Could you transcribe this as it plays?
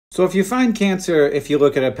So if you find cancer, if you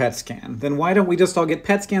look at a PET scan, then why don't we just all get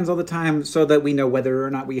PET scans all the time so that we know whether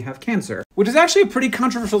or not we have cancer? Which is actually a pretty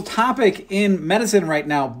controversial topic in medicine right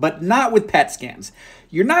now, but not with PET scans.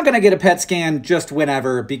 You're not going to get a PET scan just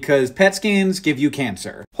whenever because PET scans give you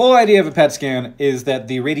cancer. Whole idea of a PET scan is that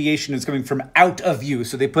the radiation is coming from out of you.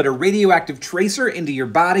 So they put a radioactive tracer into your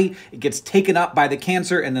body, it gets taken up by the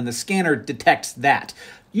cancer, and then the scanner detects that.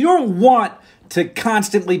 You don't want to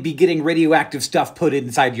constantly be getting radioactive stuff put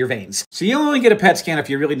inside your veins. So you only get a PET scan if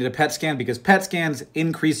you really need a PET scan because PET scans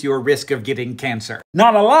increase your risk of getting cancer.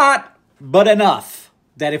 Not a lot, but enough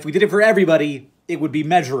that if we did it for everybody, it would be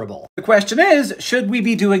measurable. The question is, should we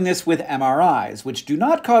be doing this with MRIs, which do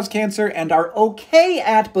not cause cancer and are okay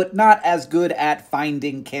at, but not as good at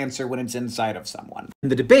finding cancer when it's inside of someone?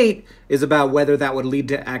 And the debate is about whether that would lead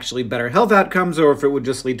to actually better health outcomes or if it would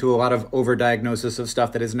just lead to a lot of overdiagnosis of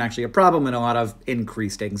stuff that isn't actually a problem and a lot of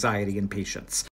increased anxiety in patients.